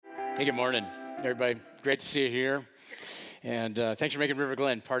Hey, good morning, everybody. Great to see you here. And thanks for making River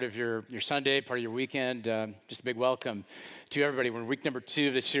Glen part of your Sunday, part of your weekend. Just a big welcome to everybody. We're in week number 2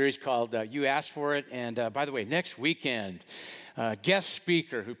 of this series called You Asked For It. And by the way, next weekend, guest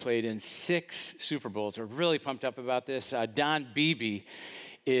speaker who played in 6 Super Bowls. We're really pumped up about this. Don Beebe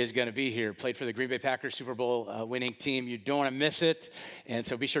is going to be here, played for the Green Bay Packers Super Bowl winning team. You don't want to miss it, and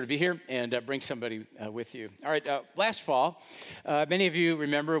so be sure to be here and bring somebody with you. All right, last fall, many of you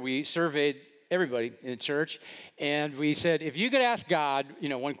remember we surveyed everybody in church, and we said, if you could ask God,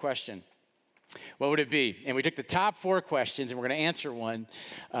 one question, what would it be? And we took the top 4 questions, and we're going to answer one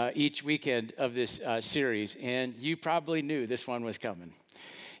each weekend of this series, and you probably knew this one was coming.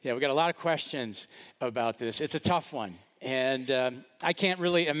 Yeah, we got a lot of questions about this. It's a tough one. And I can't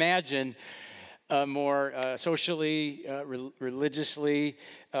really imagine a more socially, religiously,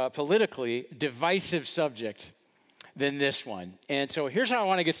 politically divisive subject than this one. And so here's how I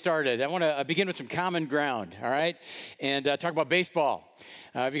want to get started. I want to begin with some common ground, all right? And talk about baseball.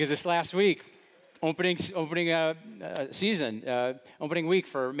 Because this last week, opening season, opening week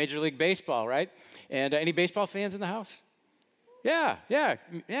for Major League Baseball, right? And any baseball fans in the house? Yeah,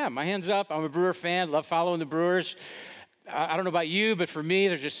 my hand's up. I'm a Brewer fan, love following the Brewers. I don't know about you, but for me,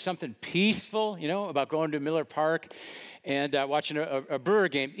 there's just something peaceful, about going to Miller Park and watching a Brewer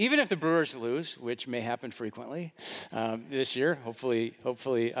game, even if the Brewers lose, which may happen frequently this year. Hopefully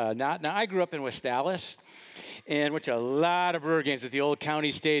not. Now, I grew up in West Dallas and went to a lot of Brewer games at the old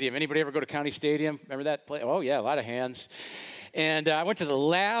County Stadium. Anybody ever go to County Stadium? Remember that place? Oh, yeah, a lot of hands. And I went to the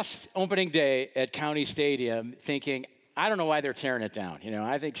last opening day at County Stadium thinking, I don't know why they're tearing it down.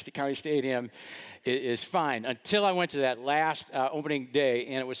 I think County Stadium is fine until I went to that last opening day,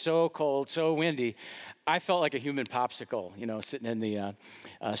 and it was so cold, so windy, I felt like a human popsicle, sitting in the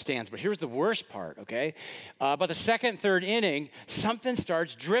stands. But here's the worst part, okay? About the second, third inning, something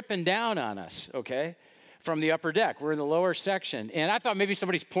starts dripping down on us, okay, from the upper deck. We're in the lower section, and I thought maybe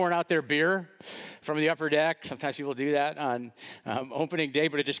somebody's pouring out their beer from the upper deck. Sometimes people do that on opening day,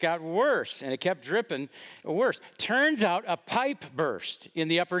 but it just got worse, and it kept dripping worse. Turns out a pipe burst in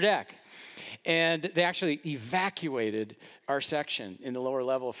the upper deck. And they actually evacuated our section in the lower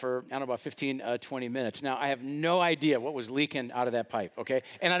level for, about 15, 20 minutes. Now, I have no idea what was leaking out of that pipe, okay?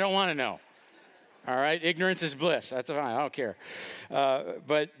 And I don't want to know. All right, ignorance is bliss. That's fine, I don't care.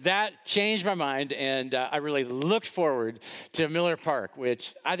 But that changed my mind, and I really looked forward to Miller Park,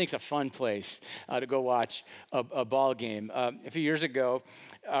 which I think is a fun place to go watch a ball game. A few years ago,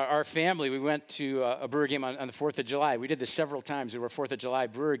 our family, we went to a Brewer game on the 4th of July. We did this several times. There were 4th of July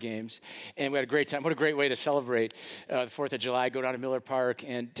Brewer games, and we had a great time. What a great way to celebrate the 4th of July, go down to Miller Park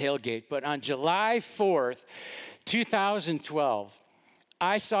and tailgate. But on July 4th, 2012,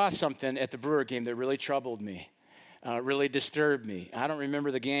 I saw something at the Brewer game that really troubled me, really disturbed me. I don't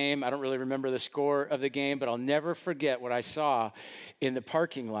remember the game. I don't really remember the score of the game, but I'll never forget what I saw in the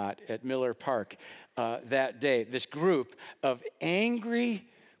parking lot at Miller Park that day. This group of angry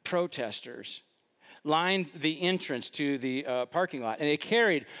protesters lined the entrance to the parking lot, and they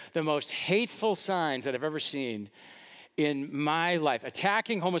carried the most hateful signs that I've ever seen in my life,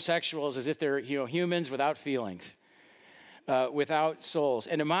 attacking homosexuals as if they're humans without feelings. Without souls.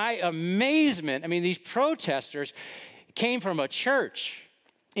 And to my amazement, these protesters came from a church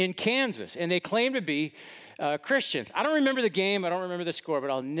in Kansas, and they claimed to be Christians. I don't remember the game, I don't remember the score, but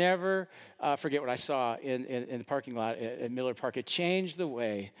I'll never forget what I saw in the parking lot at Miller Park. It changed the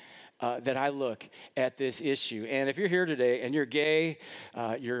way that I look at this issue. And if you're here today and you're gay,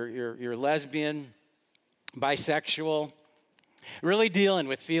 you're lesbian, bisexual, really dealing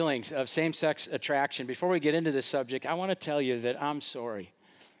with feelings of same-sex attraction, before we get into this subject, I want to tell you that I'm sorry.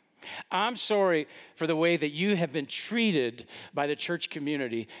 I'm sorry for the way that you have been treated by the church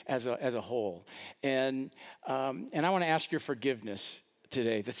community as a whole. And I want to ask your forgiveness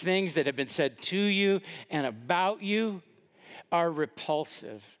today. The things that have been said to you and about you are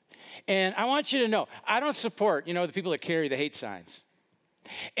repulsive. And I want you to know, I don't support, the people that carry the hate signs.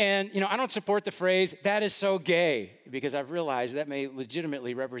 And, I don't support the phrase, that is so gay, because I've realized that may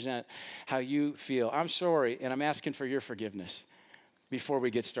legitimately represent how you feel. I'm sorry, and I'm asking for your forgiveness before we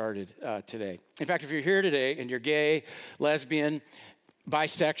get started today. In fact, if you're here today and you're gay, lesbian,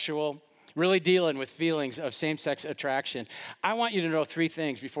 bisexual, really dealing with feelings of same-sex attraction, I want you to know 3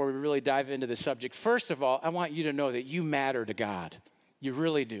 things before we really dive into the subject. First of all, I want you to know that you matter to God. You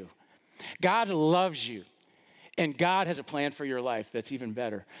really do. God loves you. And God has a plan for your life that's even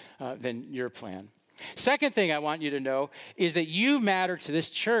better than your plan. Second thing I want you to know is that you matter to this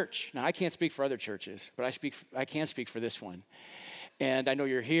church. Now, I can't speak for other churches, but I can speak for this one. And I know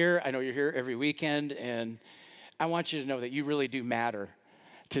you're here. I know you're here every weekend. And I want you to know that you really do matter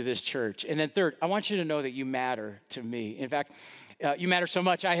to this church. And then third, I want you to know that you matter to me. In fact, you matter so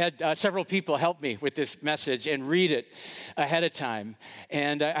much. I had several people help me with this message and read it ahead of time.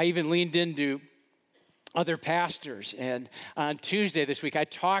 And I even leaned into other pastors. And on Tuesday this week, I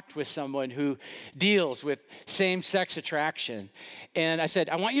talked with someone who deals with same-sex attraction. And I said,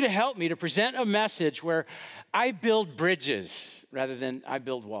 I want you to help me to present a message where I build bridges rather than I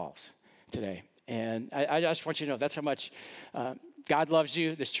build walls today. And I just want you to know that's how much God loves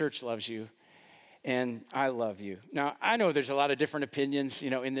you, this church loves you, and I love you. Now, I know there's a lot of different opinions,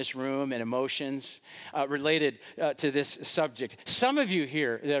 in this room and emotions related to this subject. Some of you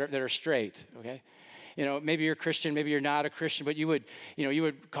here that are straight, okay? Maybe you're a Christian, maybe you're not a Christian, but you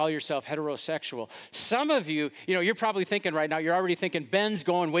would call yourself heterosexual. Some of you, you're probably thinking right now, you're already thinking, Ben's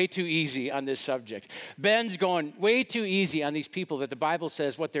going way too easy on this subject. Ben's going way too easy on these people that the Bible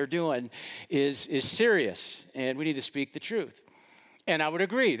says what they're doing is serious, and we need to speak the truth. And I would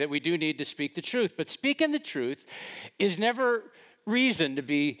agree that we do need to speak the truth, but speaking the truth is never reason to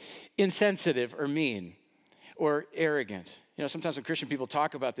be insensitive or mean or arrogant. Sometimes when Christian people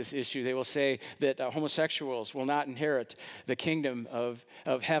talk about this issue, they will say that homosexuals will not inherit the kingdom of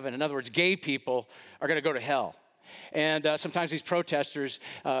heaven. In other words, gay people are going to go to hell. And sometimes these protesters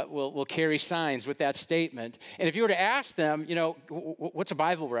will carry signs with that statement. And if you were to ask them, what's a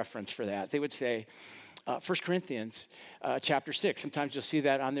Bible reference for that? They would say, 1 Corinthians chapter 6. Sometimes you'll see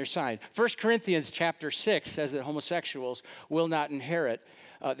that on their sign. 1 Corinthians chapter 6 says that homosexuals will not inherit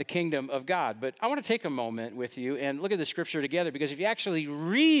the kingdom of God. But I want to take a moment with you and look at the scripture together, because if you actually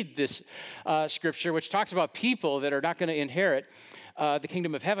read this scripture, which talks about people that are not going to inherit the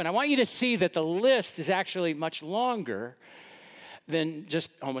kingdom of heaven, I want you to see that the list is actually much longer than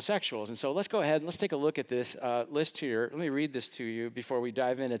just homosexuals. And so let's go ahead and let's take a look at this list here. Let me read this to you before we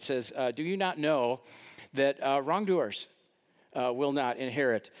dive in. It says, do you not know that wrongdoers will not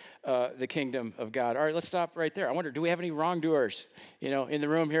inherit the kingdom of God? All right, let's stop right there. I wonder, do we have any wrongdoers, in the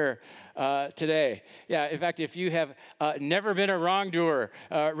room here today? Yeah, in fact, if you have never been a wrongdoer,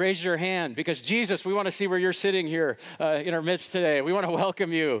 raise your hand, because Jesus, we want to see where you're sitting here in our midst today. We want to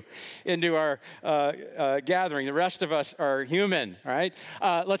welcome you into our gathering. The rest of us are human, all right?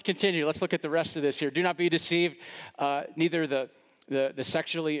 Let's continue. Let's look at the rest of this here. Do not be deceived, neither the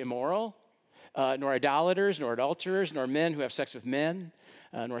sexually immoral, nor idolaters, nor adulterers, nor men who have sex with men,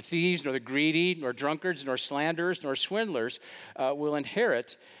 nor thieves, nor the greedy, nor drunkards, nor slanderers, nor swindlers will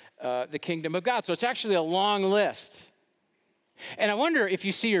inherit the kingdom of God. So it's actually a long list. And I wonder if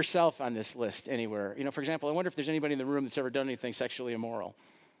you see yourself on this list anywhere. For example, I wonder if there's anybody in the room that's ever done anything sexually immoral.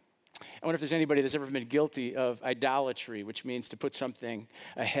 I wonder if there's anybody that's ever been guilty of idolatry, which means to put something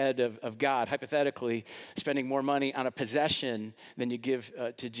ahead of God. Hypothetically, spending more money on a possession than you give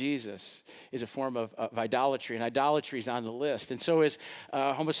to Jesus is a form of idolatry, and idolatry is on the list. And so is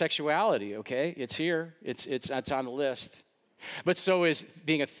homosexuality, okay? It's here. It's on the list. But so is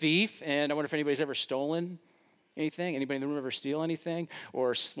being a thief, and I wonder if anybody's ever stolen anything. Anybody in the room ever steal anything?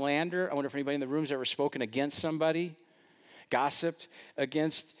 Or slander. I wonder if anybody in the room's ever spoken against somebody, gossiped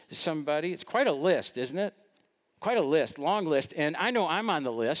against somebody. It's quite a list, isn't it? Quite a list, long list. And I know I'm on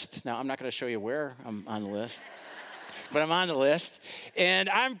the list. Now, I'm not going to show you where I'm on the list, but I'm on the list. And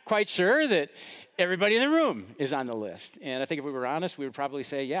I'm quite sure that everybody in the room is on the list. And I think if we were honest, we would probably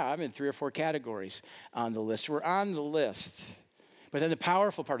say, yeah, I'm in 3 or 4 categories on the list. We're on the list. But then the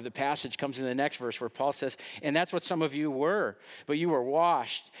powerful part of the passage comes in the next verse where Paul says, and that's what some of you were, but you were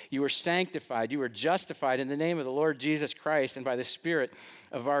washed, you were sanctified, you were justified in the name of the Lord Jesus Christ and by the Spirit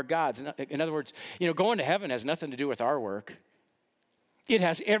of our God. In other words, going to heaven has nothing to do with our work. It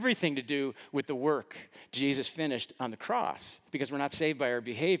has everything to do with the work Jesus finished on the cross, because we're not saved by our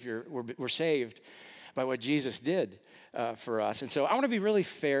behavior, we're saved by what Jesus did for us. And so I want to be really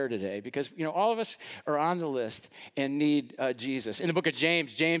fair today, because all of us are on the list and need Jesus. In the book of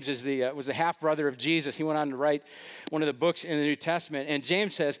James, James is was the half brother of Jesus. He went on to write one of the books in the New Testament, and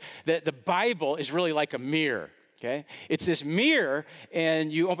James says that the Bible is really like a mirror. Okay, it's this mirror,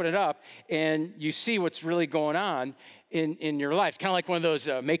 and you open it up and you see what's really going on in your life. It's kind of like one of those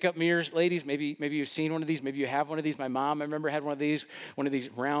makeup mirrors, ladies. Maybe you've seen one of these. Maybe you have one of these. My mom, I remember, had one of these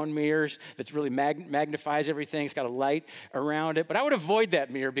round mirrors that's really magnifies everything. It's got a light around it. But I would avoid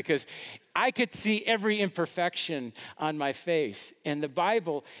that mirror, because I could see every imperfection on my face. And the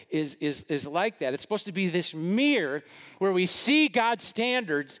Bible is like that. It's supposed to be this mirror where we see God's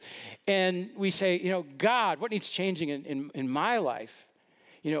standards and we say, God, what needs changing in my life?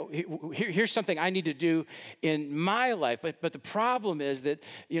 Here's something I need to do in my life. But the problem is that,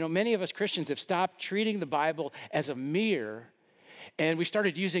 many of us Christians have stopped treating the Bible as a mirror, and we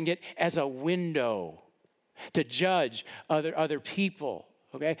started using it as a window to judge other people.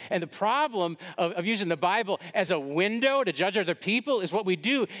 Okay? And the problem of using the Bible as a window to judge other people is what we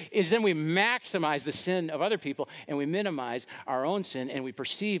do is then we maximize the sin of other people and we minimize our own sin and we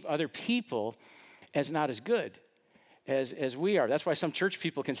perceive other people as not as good as we are. That's why some church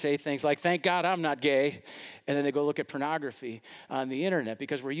people can say things like, thank God I'm not gay, and then they go look at pornography on the internet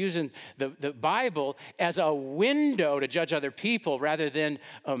because we're using the Bible as a window to judge other people rather than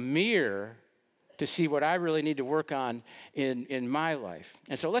a mirror to see what I really need to work on in my life.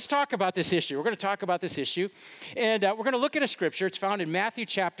 And so let's talk about this issue. We're going to talk about this issue, and we're going to look at a scripture. It's found in Matthew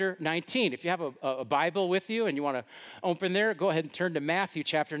chapter 19. If you have a Bible with you and you want to open there, go ahead and turn to Matthew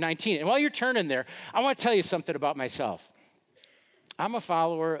chapter 19. And while you're turning there, I want to tell you something about myself. I'm a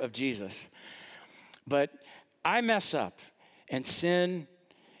follower of Jesus, but I mess up and sin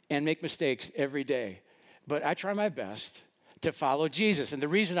and make mistakes every day. But I try my best to follow Jesus. And the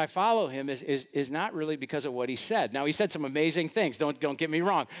reason I follow him is not really because of what he said. Now, he said some amazing things. Don't get me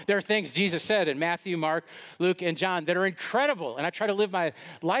wrong. There are things Jesus said in Matthew, Mark, Luke, and John that are incredible. And I try to live my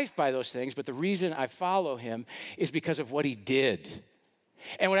life by those things. But the reason I follow him is because of what he did.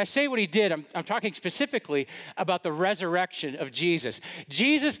 And when I say what he did, I'm talking specifically about the resurrection of Jesus.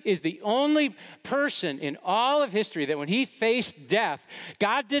 Jesus is the only person in all of history that when he faced death,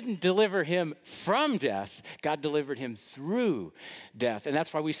 God didn't deliver him from death. God delivered him through death. And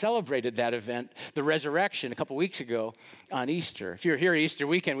that's why we celebrated that event, the resurrection, a couple weeks ago on Easter. If you're here at Easter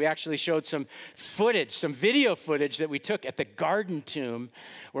weekend, we actually showed some footage, some video footage that we took at the Garden Tomb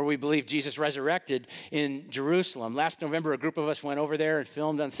where we believe Jesus resurrected in Jerusalem. Last November, a group of us went over there and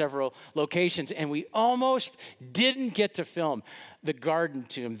filmed on several locations, and we almost didn't get to film the Garden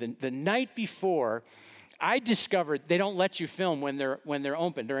Tomb. The night before, I discovered they don't let you film when they're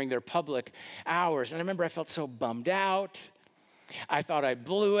open during their public hours. And I remember I felt so bummed out. I thought I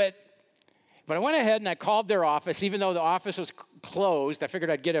blew it. But I went ahead and I called their office, even though the office was closed. I figured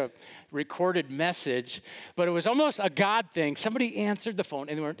I'd get a recorded message, but it was almost a God thing. Somebody answered the phone,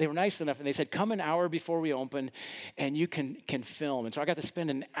 and they were nice enough, and they said, come an hour before we open, and you can film. And so I got to spend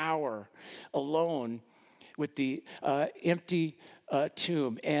an hour alone with the empty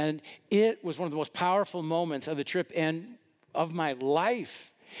tomb, and it was one of the most powerful moments of the trip and of my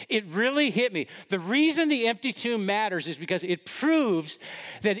life. It really hit me. The reason the empty tomb matters is because it proves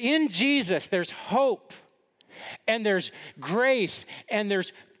that in Jesus there's hope and there's grace and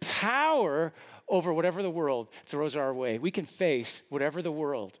there's power over whatever the world throws our way. We can face whatever the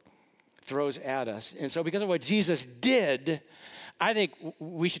world throws at us. And so because of what Jesus did, I think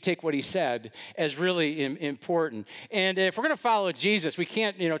we should take what he said as really important. And if we're going to follow Jesus, we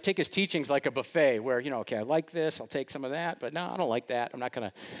can't, take his teachings like a buffet where, okay, I like this, I'll take some of that, but no, I don't like that. I'm not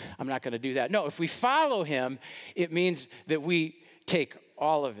going to do that. No, if we follow him, it means that we take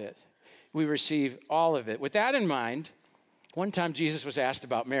all of it. We receive all of it. With that in mind, one time Jesus was asked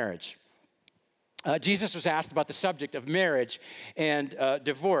about marriage. Jesus was asked about the subject of marriage and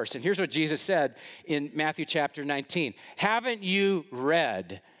divorce. And here's what Jesus said in Matthew chapter 19. Haven't you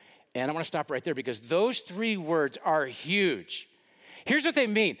read? And I want to stop right there because those three words are huge. Here's what they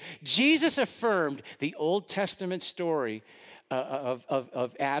mean. Jesus affirmed the Old Testament story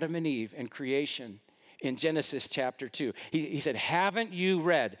of Adam and Eve and creation in Genesis chapter 2. He said, haven't you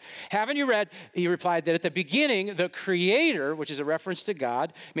read? Haven't you read? He replied that at the beginning, the Creator, which is a reference to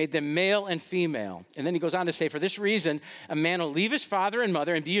God, made them male and female. And then he goes on to say, for this reason, a man will leave his father and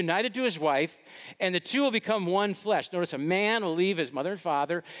mother and be united to his wife, and the two will become one flesh. Notice a man will leave his mother and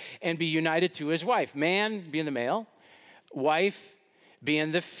father and be united to his wife. Man being the male, wife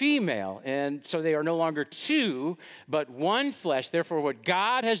being the female. And so they are no longer two, but one flesh. Therefore, what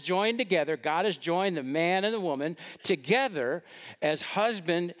God has joined together, God has joined the man and the woman together as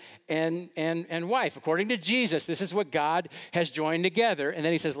husband and wife. According to Jesus, this is what God has joined together. And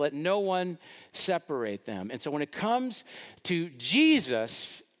then he says, let no one separate them. And so when it comes to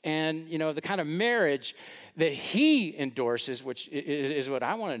Jesus and, the kind of marriage that he endorses, which is what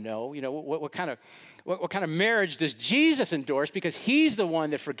I want to know, what kind of marriage does Jesus endorse? Because he's the one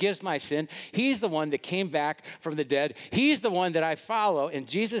that forgives my sin. He's the one that came back from the dead. He's the one that I follow. And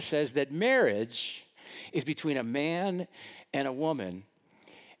Jesus says that marriage is between a man and a woman.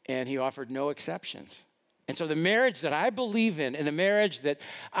 And he offered no exceptions. And so the marriage that I believe in and the marriage that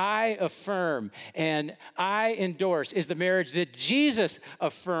I affirm and I endorse is the marriage that Jesus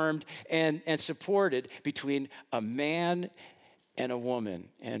affirmed and supported between a man and a woman.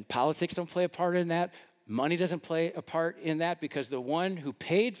 And politics don't play a part in that. Money doesn't play a part in that because the one who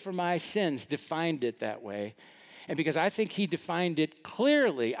paid for my sins defined it that way. And because I think he defined it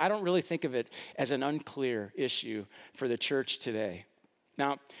clearly, I don't really think of it as an unclear issue for the church today.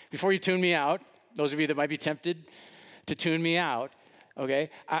 Now, before you tune me out, those of you that might be tempted to tune me out, Okay,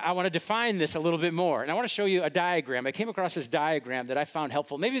 I want to define this a little bit more, and I want to show you a diagram. I came across this diagram that I found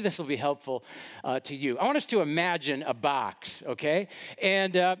helpful. Maybe this will be helpful to you. I want us to imagine a box, okay?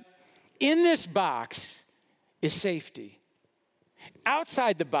 And in this box is safety.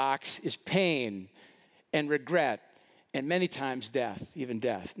 Outside the box is pain and regret and many times death, even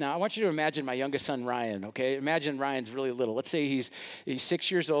death. Now, I want you to imagine my youngest son, Ryan, okay? Imagine Ryan's really little. Let's say he's 6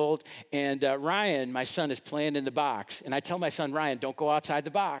 years old, and Ryan, my son, is playing in the box. And I tell my son, Ryan, don't go outside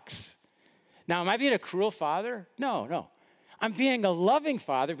the box. Now, am I being a cruel father? No. I'm being a loving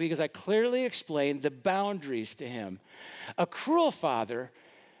father because I clearly explained the boundaries to him. A cruel father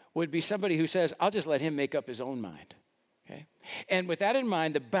would be somebody who says, I'll just let him make up his own mind. Okay? And with that in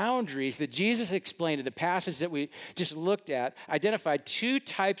mind, the boundaries that Jesus explained in the passage that we just looked at identified two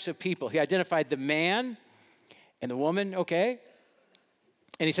types of people. He identified the man and the woman, okay?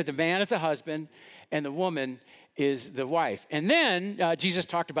 And he said the man is the husband and the woman is the wife. And then Jesus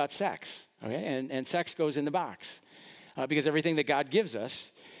talked about sex, okay? And sex goes in the box because everything that God gives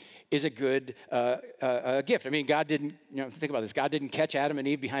us is a good gift. I mean, God didn't, think about this. God didn't catch Adam and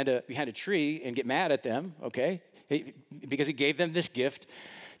Eve behind a tree and get mad at them, okay? Because he gave them this gift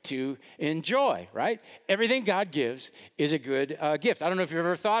to enjoy, right? Everything God gives is a good gift. I don't know if you've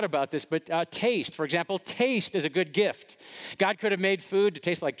ever thought about this, but taste, for example, taste is a good gift. God could have made food to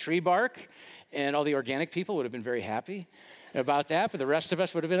taste like tree bark, and all the organic people would have been very happy about that, but the rest of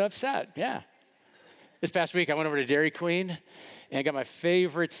us would have been upset, yeah. This past week, I went over to Dairy Queen, and I got my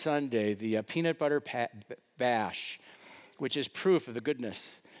favorite sundae, the peanut butter bash, which is proof of the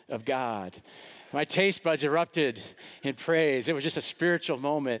goodness of God. My taste buds erupted in praise. It was just a spiritual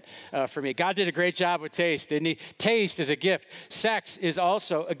moment for me. God did a great job with taste, didn't he? Taste is a gift. Sex is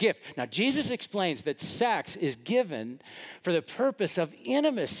also a gift. Now, Jesus explains that sex is given for the purpose of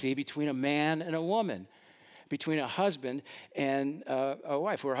intimacy between a man and a woman, between a husband and a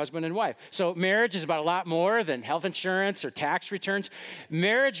wife, who are husband and wife. So marriage is about a lot more than health insurance or tax returns.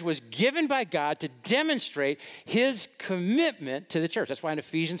 Marriage was given by God to demonstrate his commitment to the church. That's why in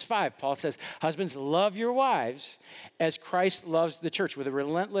Ephesians 5, Paul says, husbands, love your wives as Christ loves the church with a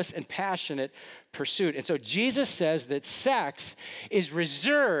relentless and passionate pursuit. And so Jesus says that sex is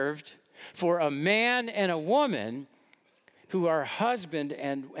reserved for a man and a woman who are husband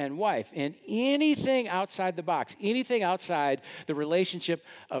and wife. And anything outside the box, anything outside the relationship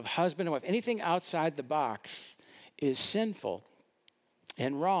of husband and wife, anything outside the box is sinful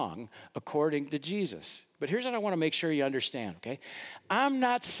and wrong according to Jesus. But here's what I want to make sure you understand, okay? I'm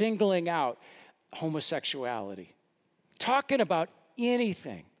not singling out homosexuality. Talking about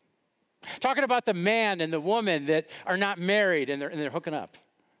anything. Talking about the man and the woman that are not married and they're hooking up.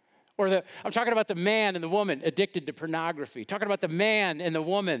 I'm talking about the man and the woman addicted to pornography. Talking about the man and the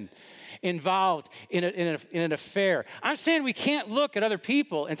woman involved in an affair. I'm saying we can't look at other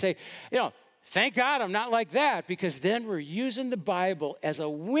people and say, thank God I'm not like that, because then we're using the Bible as a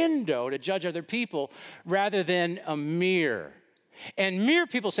window to judge other people rather than a mirror. And mirror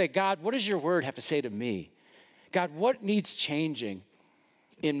people say, God, what does your word have to say to me? God, what needs changing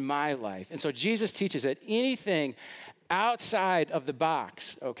in my life? And so Jesus teaches that anything outside of the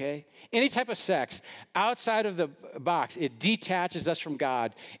box, okay? Any type of sex outside of the box, it detaches us from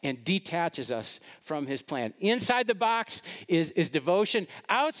God and detaches us from his plan. Inside the box is devotion.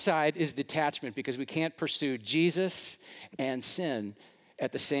 Outside is detachment, because we can't pursue Jesus and sin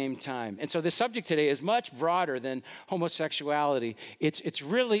at the same time. And so the subject today is much broader than homosexuality. It's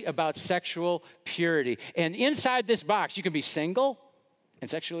really about sexual purity. And inside this box, you can be single and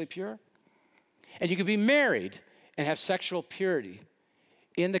sexually pure, and you can be married and have sexual purity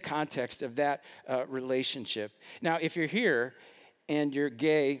in the context of that relationship. Now, if you're here and you're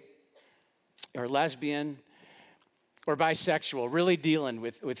gay or lesbian or bisexual, really dealing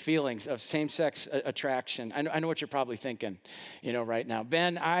with feelings of same-sex attraction, I know what you're probably thinking, right now.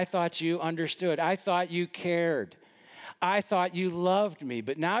 Ben, I thought you understood. I thought you cared. I thought you loved me.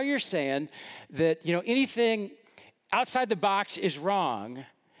 But now you're saying that, anything outside the box is wrong.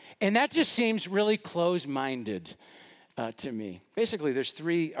 And that just seems really closed-minded to me. Basically, there's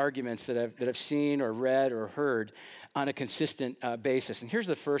three arguments that I've seen or read or heard on a consistent basis. And here's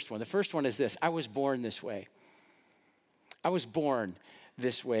the first one. The first one is this: I was born this way. I was born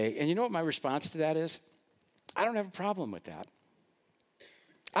this way. And you know what my response to that is? I don't have a problem with that.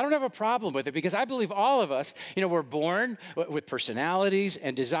 I don't have a problem with it, because I believe all of us, we're born with personalities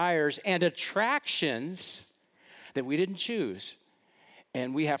and desires and attractions that we didn't choose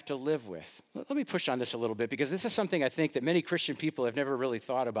and we have to live with. Let me push on this a little bit, because this is something I think that many Christian people have never really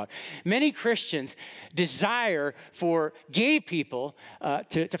thought about. Many Christians desire for gay people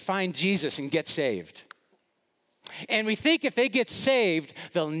to find Jesus and get saved. And we think if they get saved,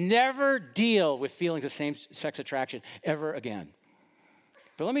 they'll never deal with feelings of same-sex attraction ever again.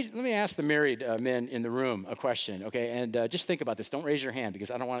 But let me ask the married men in the room a question, okay? And just think about this. Don't raise your hand because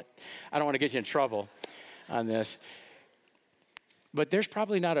I don't want to get you in trouble on this. But there's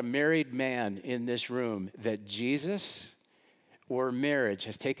probably not a married man in this room that Jesus or marriage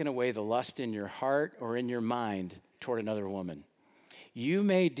has taken away the lust in your heart or in your mind toward another woman. You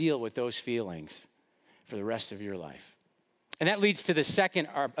may deal with those feelings for the rest of your life. And that leads to the second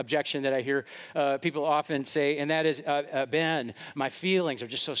objection that I hear people often say, and that is, Ben, my feelings are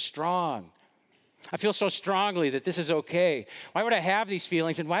just so strong. I feel so strongly that this is okay. Why would I have these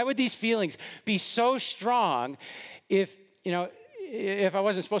feelings? And why would these feelings be so strong if I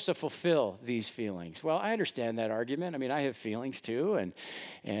wasn't supposed to fulfill these feelings? Well, I understand that argument. I mean, I have feelings too,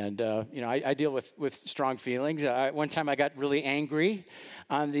 and I deal with strong feelings. One time I got really angry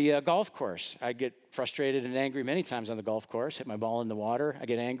on the golf course. I get frustrated and angry many times on the golf course, hit my ball in the water. I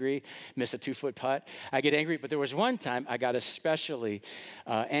get angry, miss a 2-foot putt. I get angry, but there was one time I got especially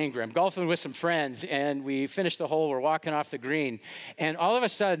angry. I'm golfing with some friends, and we finished the hole. We're walking off the green, and all of a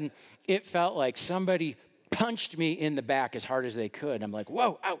sudden, it felt like somebody punched me in the back as hard as they could. I'm like,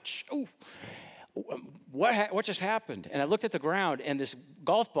 whoa, ouch, ooh. What just happened? And I looked at the ground, and this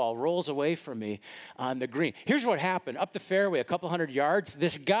golf ball rolls away from me on the green. Here's what happened. Up the fairway, a couple hundred yards,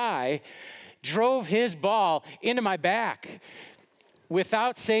 this guy drove his ball into my back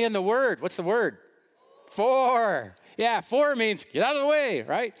without saying the word. What's the word? 4. Yeah, 4 means get out of the way,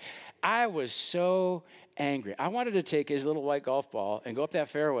 right? I was so angry. I wanted to take his little white golf ball and go up that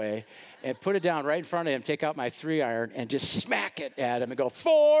fairway and put it down right in front of him, take out my 3-iron, and just smack it at him and go,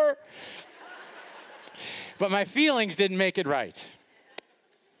 4. But my feelings didn't make it right.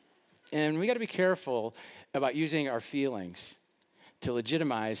 And we got to be careful about using our feelings to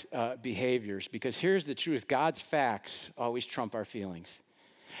legitimize behaviors, because here's the truth. God's facts always trump our feelings.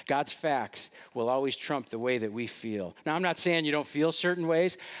 God's facts will always trump the way that we feel. Now, I'm not saying you don't feel certain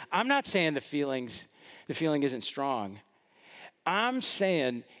ways. I'm not saying the feeling isn't strong. I'm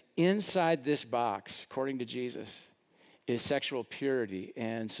saying inside this box, according to Jesus, is sexual purity.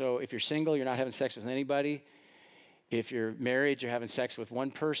 And so if you're single, you're not having sex with anybody. If you're married, you're having sex with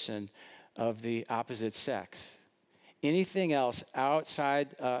one person of the opposite sex. Anything else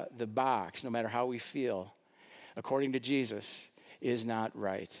outside the box, no matter how we feel, according to Jesus, is not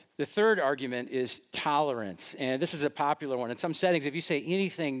right. The third argument is tolerance, and this is a popular one. In some settings, if you say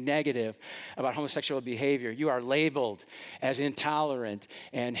anything negative about homosexual behavior, you are labeled as intolerant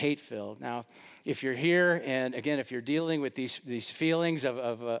and hate-filled. Now, if you're here, and again, if you're dealing with these feelings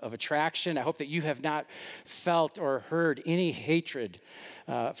of attraction, I hope that you have not felt or heard any hatred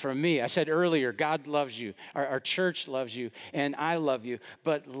from me. I said earlier, God loves you, our church loves you, and I love you.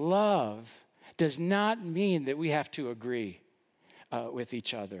 But love does not mean that we have to agree with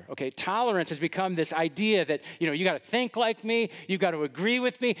each other. Okay, tolerance has become this idea that, you got to think like me, you've got to agree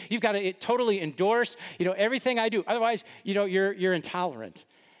with me, you've got to totally endorse, everything I do. Otherwise, you're intolerant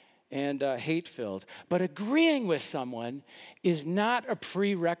and hate-filled. But agreeing with someone is not a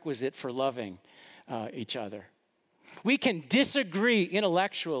prerequisite for loving each other. We can disagree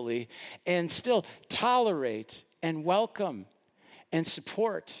intellectually and still tolerate and welcome and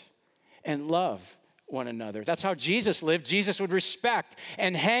support and love one another. That's how Jesus lived. Jesus would respect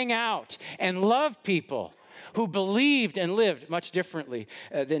and hang out and love people who believed and lived much differently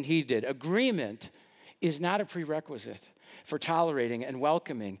than he did. Agreement is not a prerequisite for tolerating and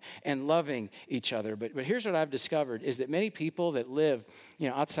welcoming and loving each other. But here's what I've discovered is that many people that live,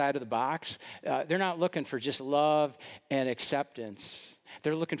 outside of the box, they're not looking for just love and acceptance.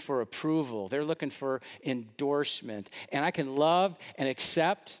 They're looking for approval. They're looking for endorsement. And I can love and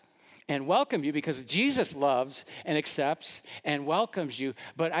accept and welcome you because Jesus loves and accepts and welcomes you,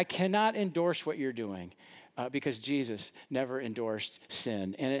 but I cannot endorse what you're doing because Jesus never endorsed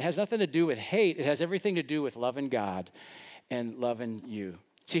sin. And it has nothing to do with hate. It has everything to do with loving God and loving you.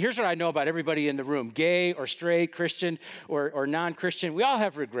 See, here's what I know about everybody in the room, gay or straight, Christian or non-Christian. We all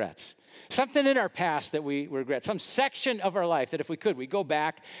have regrets. Something in our past that we regret, some section of our life that if we could, we'd go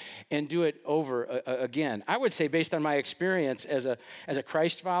back and do it over again. I would say, based on my experience as a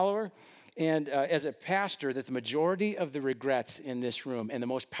Christ follower and as a pastor, that the majority of the regrets in this room and the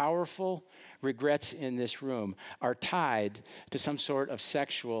most powerful regrets in this room are tied to some sort of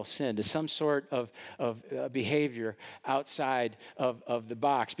sexual sin, to some sort of behavior outside of the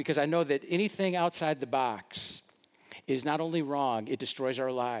box. Because I know that anything outside the box is not only wrong, it destroys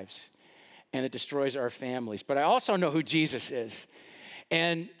our lives. And it destroys our families. But I also know who Jesus is.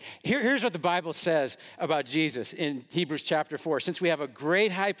 And here's what the Bible says about Jesus in Hebrews chapter 4. Since we have a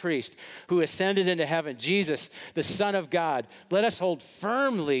great high priest who ascended into heaven, Jesus, the Son of God, let us hold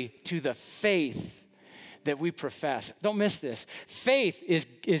firmly to the faith that we profess. Don't miss this. Faith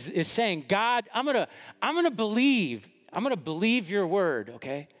is saying, God, I'm gonna believe your word,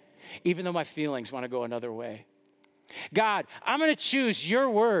 okay? Even though my feelings want to go another way. God, I'm gonna choose your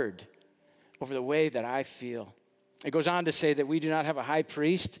word over the way that I feel. It goes on to say that we do not have a high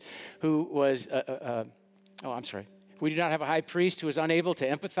priest who was, we do not have a high priest who is unable to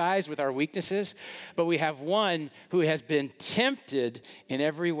empathize with our weaknesses, but we have one who has been tempted in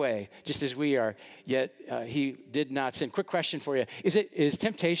every way, just as we are, yet he did not sin. Quick question for you. Is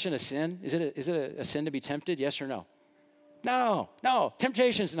temptation a sin? Is it a sin to be tempted? Yes or no? No.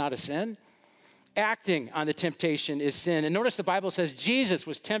 Temptation is not a sin. Acting on the temptation is sin. And notice the Bible says Jesus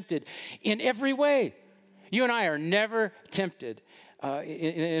was tempted in every way. You and I are never tempted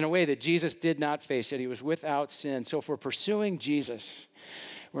in a way that Jesus did not face, yet he was without sin. So if we're pursuing Jesus,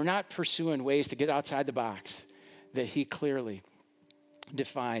 we're not pursuing ways to get outside the box that he clearly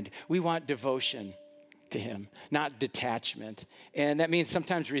defined. We want devotion to him, not detachment. And that means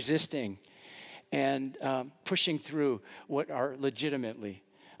sometimes resisting and pushing through what are legitimately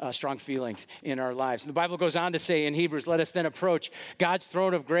strong feelings in our lives. And the Bible goes on to say in Hebrews, let us then approach God's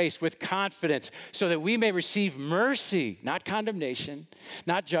throne of grace with confidence so that we may receive mercy, not condemnation,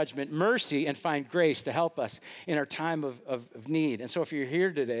 not judgment, mercy, and find grace to help us in our time of need. And so if you're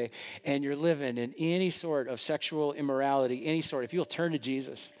here today and you're living in any sort of sexual immorality, if you'll turn to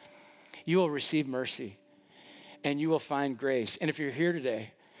Jesus, you will receive mercy and you will find grace. And if you're here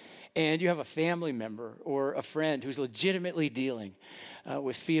today and you have a family member or a friend who's legitimately dealing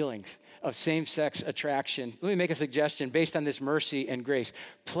with feelings of same-sex attraction, let me make a suggestion based on this mercy and grace.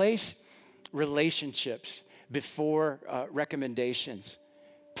 Place relationships before recommendations.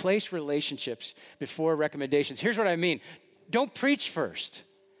 Place relationships before recommendations. Here's what I mean. Don't preach first,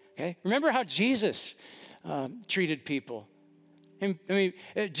 okay? Remember how Jesus treated people.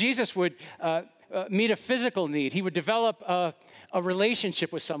 Jesus would meet a physical need. He would develop a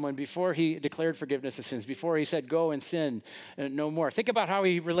relationship with someone before he declared forgiveness of sins, before he said, go and sin no more. Think about how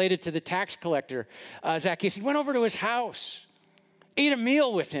he related to the tax collector, Zacchaeus. He went over to his house, ate a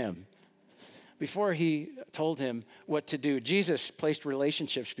meal with him before he told him what to do. Jesus placed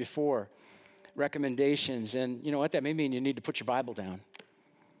relationships before recommendations. And you know what? That may mean you need to put your Bible down.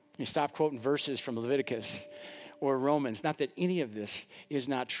 You stop quoting verses from Leviticus or Romans. Not that any of this is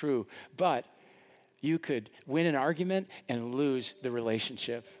not true, but you could win an argument and lose the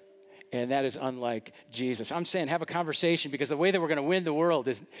relationship. And that is unlike Jesus. I'm saying have a conversation, because the way that we're going to win the world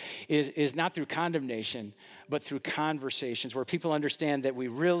is not through condemnation, but through conversations where people understand that we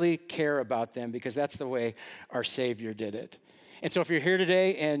really care about them, because that's the way our Savior did it. And so if you're here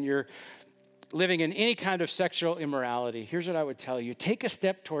today and you're living in any kind of sexual immorality, here's what I would tell you. Take a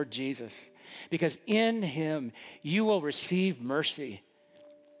step toward Jesus, because in him you will receive mercy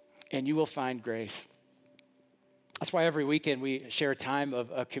and you will find grace. That's why every weekend we share a time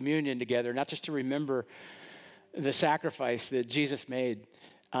of communion together, not just to remember the sacrifice that Jesus made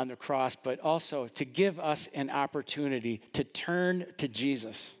on the cross, but also to give us an opportunity to turn to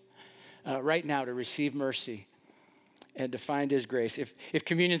Jesus right now, to receive mercy and to find his grace. If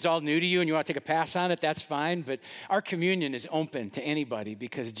communion's all new to you and you want to take a pass on it, that's fine, but our communion is open to anybody,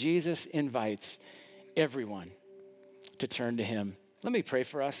 because Jesus invites everyone to turn to him. Let me pray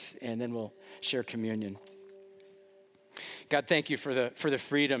for us, and then we'll share communion. God, thank you for the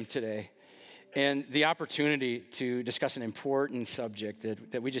freedom today and the opportunity to discuss an important subject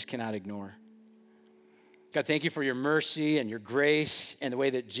that we just cannot ignore. God, thank you for your mercy and your grace and the way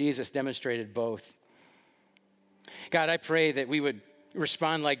that Jesus demonstrated both. God, I pray that we would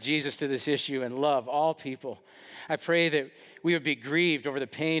respond like Jesus to this issue and love all people. I pray that we would be grieved over the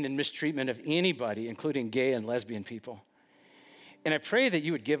pain and mistreatment of anybody, including gay and lesbian people. And I pray that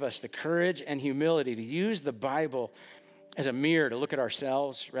you would give us the courage and humility to use the Bible as a mirror to look at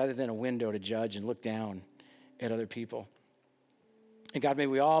ourselves rather than a window to judge and look down at other people. And God, may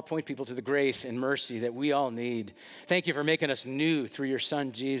we all point people to the grace and mercy that we all need. Thank you for making us new through your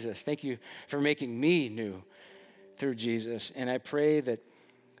son, Jesus. Thank you for making me new through Jesus. And I pray that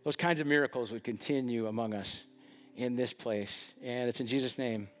those kinds of miracles would continue among us in this place. And it's in Jesus'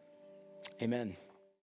 name, amen.